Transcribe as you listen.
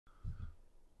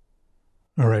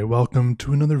All right, welcome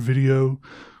to another video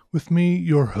with me,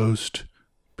 your host,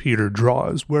 Peter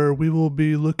Draws, where we will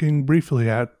be looking briefly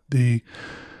at the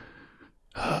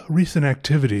recent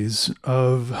activities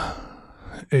of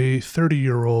a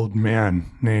 30-year-old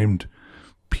man named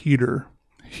Peter.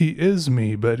 He is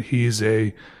me, but he's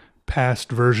a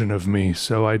past version of me,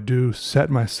 so I do set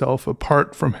myself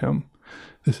apart from him.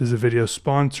 This is a video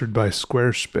sponsored by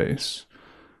Squarespace.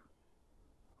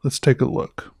 Let's take a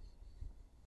look.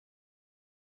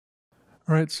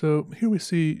 All right, so here we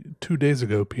see 2 days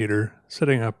ago Peter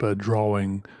setting up a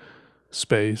drawing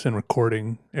space and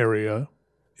recording area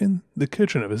in the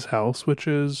kitchen of his house, which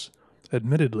is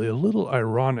admittedly a little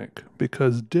ironic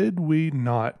because did we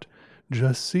not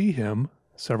just see him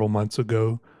several months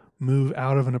ago move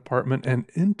out of an apartment and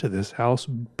into this house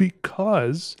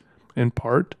because, in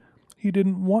part, he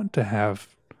didn't want to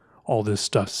have all this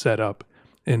stuff set up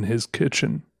in his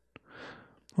kitchen?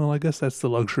 Well, I guess that's the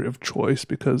luxury of choice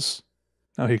because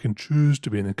now he can choose to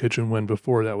be in the kitchen when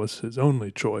before that was his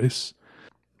only choice.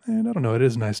 And I don't know, it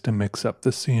is nice to mix up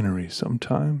the scenery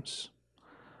sometimes.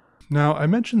 Now, I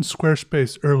mentioned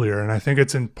Squarespace earlier, and I think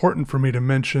it's important for me to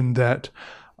mention that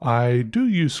I do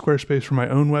use Squarespace for my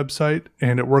own website,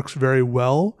 and it works very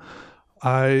well.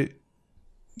 I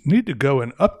need to go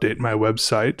and update my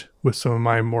website with some of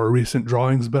my more recent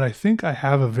drawings, but I think I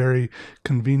have a very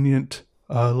convenient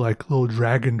little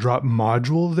drag and drop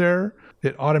module there.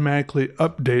 It automatically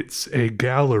updates a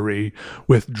gallery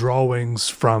with drawings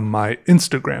from my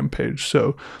Instagram page.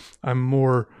 So I'm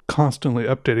more constantly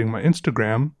updating my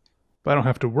Instagram, but I don't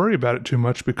have to worry about it too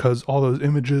much because all those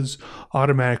images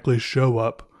automatically show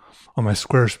up on my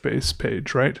Squarespace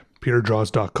page, right?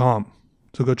 peterdraws.com.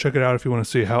 So go check it out if you want to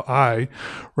see how I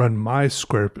run my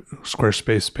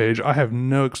Squarespace page. I have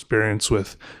no experience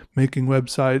with making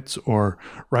websites or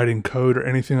writing code or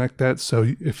anything like that.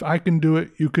 So if I can do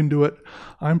it, you can do it.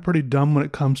 I'm pretty dumb when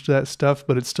it comes to that stuff,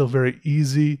 but it's still very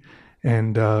easy,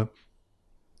 and I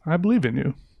believe in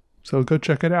you. So go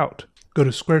check it out. Go to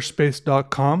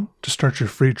squarespace.com to start your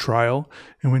free trial,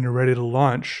 and when you're ready to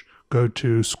launch, go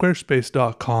to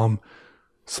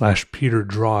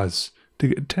squarespace.com/PeterDraws to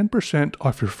get 10%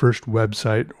 off your first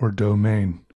website or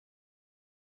domain.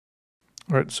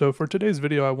 All right, so for today's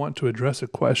video, I want to address a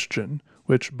question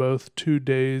which both 2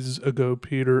 days ago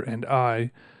Peter and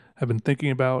I have been thinking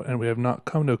about, and we have not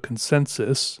come to a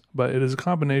consensus, but it is a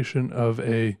combination of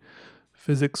a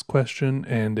physics question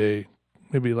and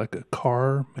maybe like a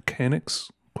car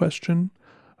mechanics question.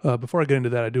 Before I get into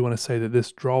that, I do want to say that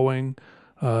this drawing,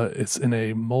 it's in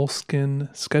a moleskin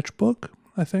sketchbook,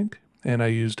 I think. And I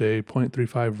used a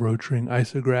 0.35 Rotring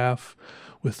isograph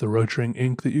with the Rotring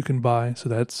ink that you can buy. So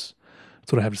that's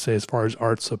what I have to say as far as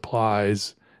art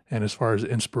supplies and as far as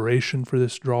inspiration for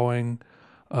this drawing.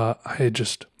 I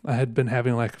had been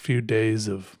having like a few days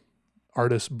of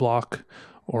artist block,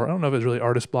 or I don't know if it's really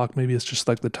artist block. Maybe it's just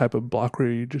like the type of block where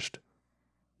you just,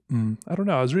 I don't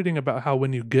know. I was reading about how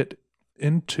when you get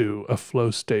into a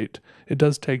flow state, it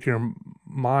does take your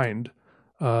mind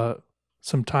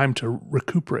some time to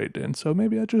recuperate. And so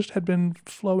maybe I just had been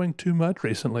flowing too much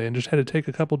recently and just had to take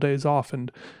a couple days off,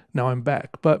 and now I'm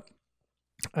back. But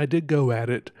I did go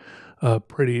at it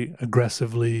pretty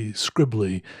aggressively,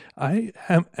 scribbly. I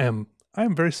am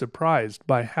very surprised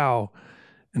by how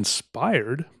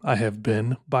inspired I have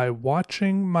been by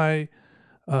watching my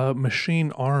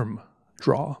machine arm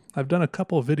draw. I've done a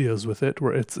couple of videos with it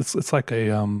where it's like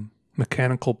a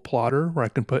mechanical plotter where I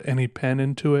can put any pen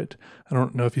into it. I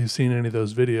don't know if you've seen any of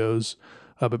those videos,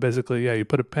 but basically, yeah, you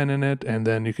put a pen in it and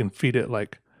then you can feed it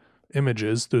like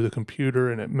images through the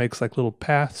computer and it makes like little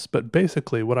paths. But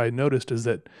basically what I noticed is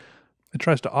that it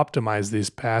tries to optimize these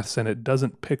paths and it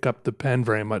doesn't pick up the pen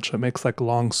very much. It makes like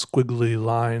long squiggly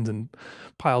lines and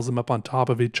piles them up on top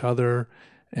of each other,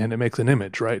 and it makes an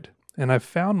image, right? And I've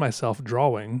found myself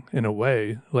drawing in a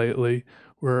way lately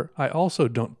where I also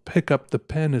don't pick up the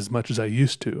pen as much as I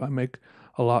used to. I make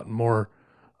a lot more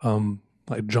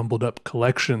like jumbled up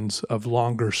collections of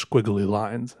longer squiggly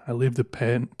lines. I leave the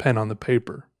pen on the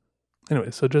paper.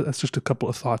 Anyway, so that's just a couple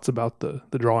of thoughts about the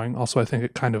drawing. Also, I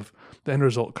think the end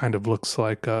result kind of looks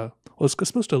like, it's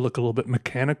supposed to look a little bit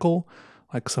mechanical,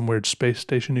 like some weird space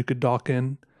station you could dock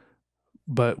in.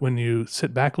 But when you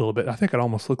sit back a little bit, I think it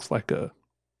almost looks like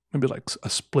maybe like a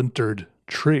splintered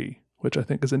tree, which I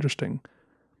think is interesting.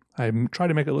 I try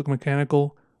to make it look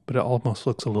mechanical, but it almost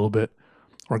looks a little bit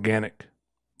organic.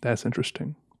 That's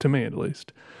interesting, to me at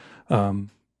least.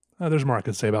 There's more I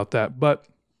could say about that, but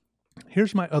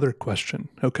here's my other question,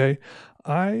 okay?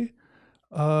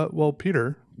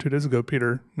 Peter, 2 days ago,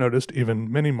 Peter noticed, even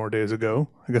many more days ago,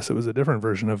 I guess it was a different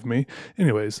version of me.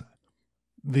 Anyways,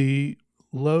 the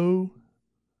low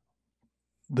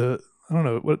I don't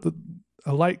know what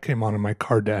a light came on in my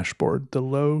car dashboard, the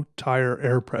low tire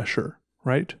air pressure,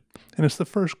 right? And it's the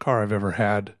first car I've ever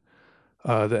had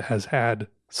that has had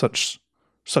such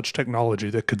technology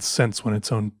that could sense when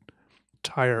its own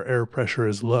tire air pressure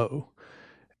is low.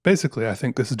 Basically, I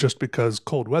think this is just because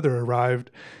cold weather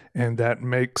arrived, and that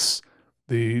makes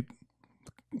the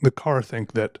car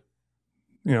think that,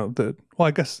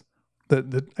 I guess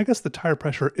the tire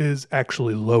pressure is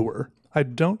actually lower. I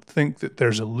don't think that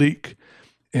there's a leak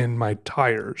in my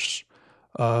tires.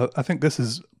 I think this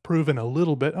is proven a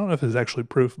little bit. I don't know if it's actually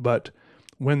proof, but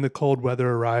when the cold weather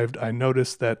arrived, I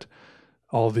noticed that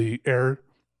all the air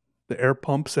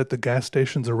pumps at the gas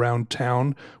stations around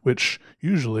town, which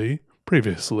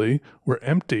previously were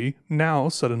empty, now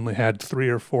suddenly had 3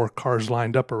 or 4 cars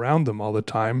lined up around them all the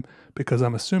time, because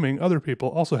I'm assuming other people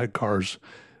also had cars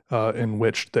in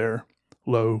which their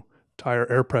low tire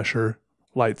air pressure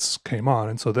lights came on,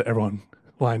 and so that everyone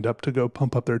lined up to go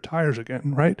pump up their tires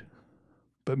again, right?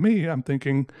 But me, I'm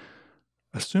thinking,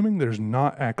 assuming there's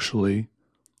not actually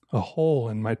a hole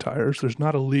in my tires, there's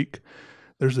not a leak,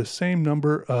 there's the same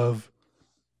number of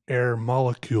air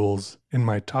molecules in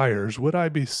my tires, would I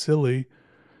be silly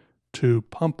to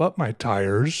pump up my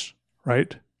tires,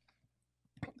 right?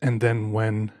 And then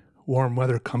when warm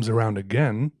weather comes around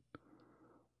again,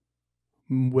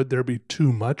 would there be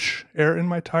too much air in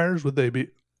my tires? Would they be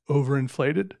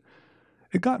overinflated?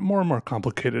 It got more and more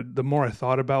complicated the more I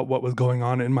thought about what was going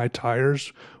on in my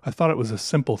tires. I thought it was a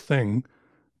simple thing,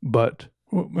 but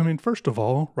I mean, first of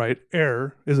all, right,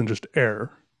 air isn't just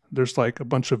air. There's like a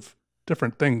bunch of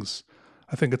different things.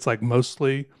 I think it's like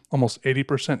mostly almost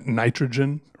 80%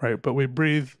 nitrogen, right? But we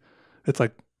breathe, it's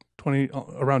like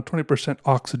around 20%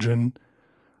 oxygen.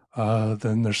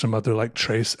 Then there's some other like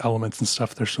trace elements and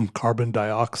stuff. There's some carbon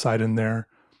dioxide in there.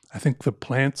 I think the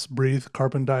plants breathe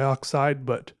carbon dioxide,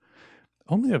 but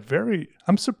only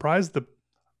I'm surprised I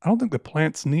don't think the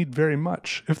plants need very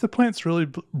much. If the plants really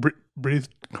breathe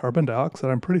carbon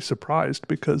dioxide, I'm pretty surprised,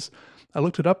 because I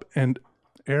looked it up and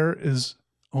air is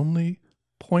only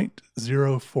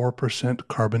 0.04%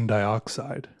 carbon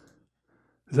dioxide.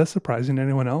 Is that surprising to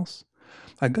anyone else?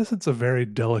 I guess it's a very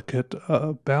delicate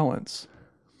balance.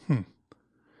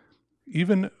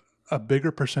 Even a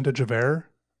bigger percentage of air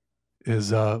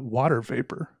is water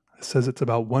vapor. It says it's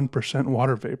about 1%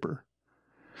 water vapor.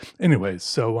 Anyways,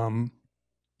 so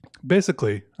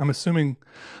basically, I'm assuming,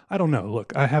 I don't know,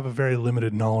 look, I have a very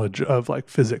limited knowledge of like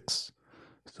physics.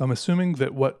 So I'm assuming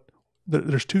that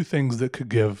there's 2 things that could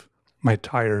give my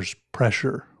tires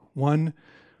pressure. One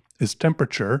is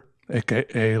temperature,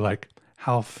 aka like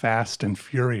how fast and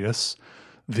furious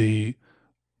the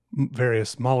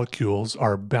various molecules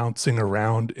are bouncing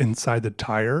around inside the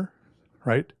tire,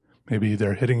 right? Maybe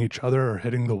they're hitting each other or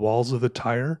hitting the walls of the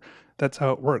tire. That's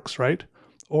how it works, right?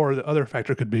 Or the other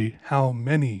factor could be how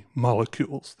many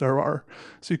molecules there are.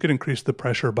 So you could increase the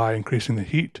pressure by increasing the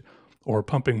heat or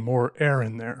pumping more air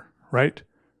in there, right?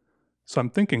 So I'm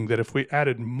thinking that if we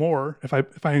added more, if I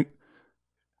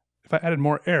added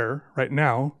more air right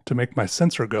now to make my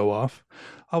sensor go off,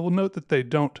 I will note that they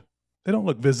don't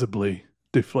look visibly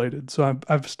deflated. So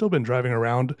I've still been driving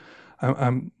around. I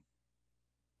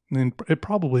mean, it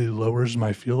probably lowers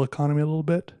my fuel economy a little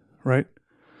bit, right?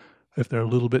 If they're a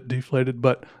little bit deflated,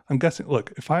 but I'm guessing,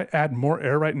 look, if I add more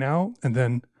air right now and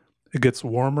then it gets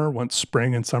warmer once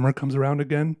spring and summer comes around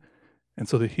again, and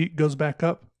so the heat goes back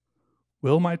up,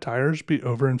 will my tires be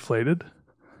overinflated?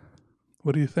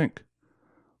 What do you think?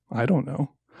 I don't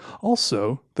know.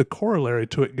 Also, the corollary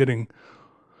to it getting,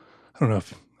 I don't know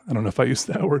if I use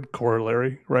that word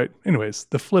corollary, right? Anyways,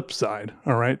 the flip side,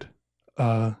 all right?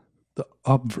 The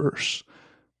obverse.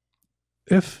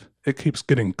 If it keeps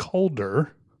getting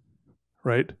colder,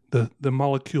 right, the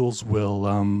molecules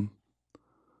will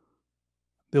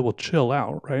they will chill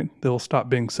out, right? They'll stop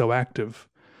being so active.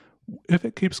 If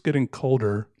it keeps getting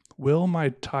colder, will my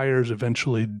tires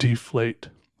eventually deflate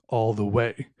all the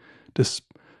way? Just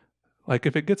like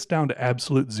if it gets down to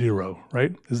absolute 0,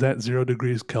 right? Is that 0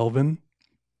 degrees Kelvin?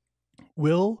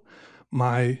 Will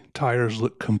my tires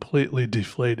look completely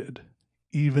deflated,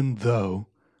 even though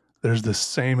there's the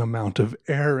same amount of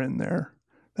air in there?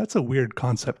 That's a weird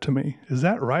concept to me. Is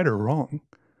that right or wrong?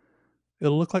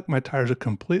 It'll look like my tires are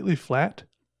completely flat,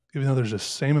 even though there's the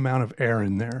same amount of air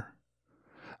in there.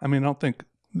 I mean, I don't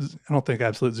think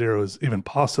absolute 0 is even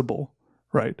possible,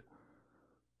 right?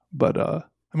 But I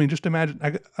mean, just imagine.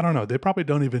 I don't know. They probably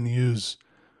don't even use.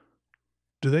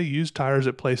 Do they use tires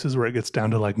at places where it gets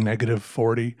down to like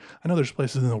 -40? I know there's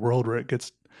places in the world where it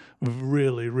gets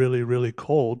really, really, really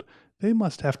cold. They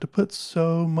must have to put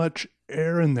so much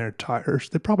air in their tires.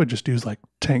 They probably just use like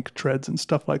tank treads and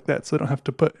stuff like that, so they don't have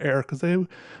to put air, because they would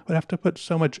have to put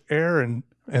so much air in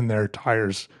their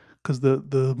tires, because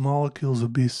the molecules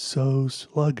would be so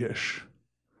sluggish,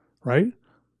 right?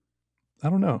 I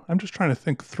don't know. I'm just trying to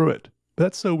think through it. But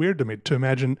that's so weird to me, to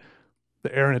imagine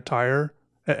the air in a tire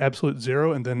at absolute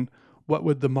zero, and then what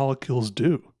would the molecules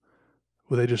do?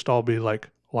 Would they just all be like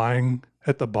lying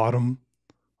at the bottom,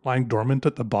 lying dormant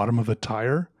at the bottom of a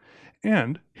tire?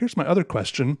 And here's my other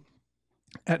question.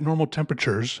 At normal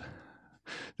temperatures,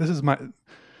 this is my...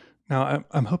 Now,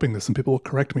 I'm hoping that some people will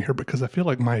correct me here, because I feel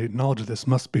like my knowledge of this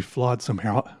must be flawed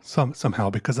somehow,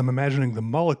 because I'm imagining the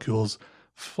molecules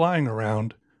flying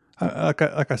around.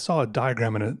 Like I saw a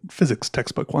diagram in a physics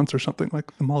textbook once or something.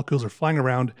 Like the molecules are flying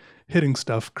around, hitting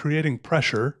stuff, creating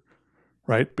pressure,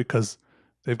 right? Because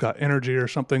they've got energy or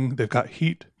something. They've got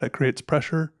heat that creates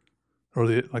pressure, or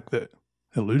the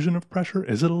illusion of pressure.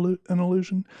 Is it an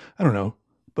illusion? I don't know.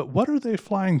 But what are they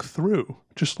flying through?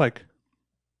 Just like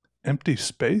empty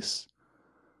space?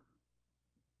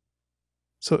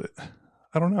 So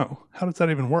I don't know. How does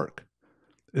that even work?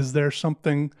 Is there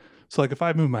something... So like if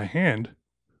I move my hand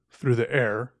through the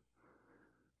air,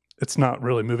 it's not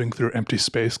really moving through empty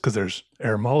space because there's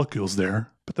air molecules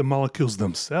there, but the molecules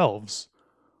themselves,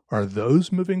 are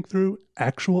those moving through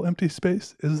actual empty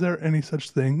space? Is there any such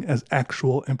thing as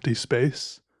actual empty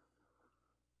space?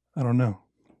 I don't know.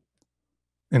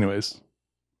 Anyways,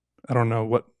 I don't know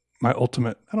what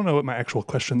my actual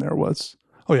question there was.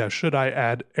 Oh yeah, should I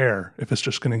add air if it's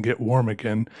just going to get warm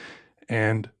again?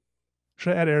 And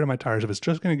should I add air to my tires if it's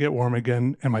just going to get warm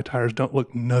again and my tires don't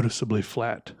look noticeably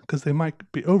flat? Because they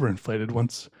might be overinflated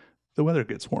once the weather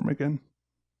gets warm again.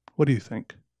 What do you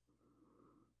think?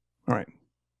 All right.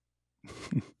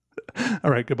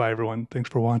 All right, goodbye everyone. Thanks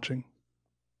for watching.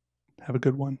 Have a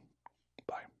good one.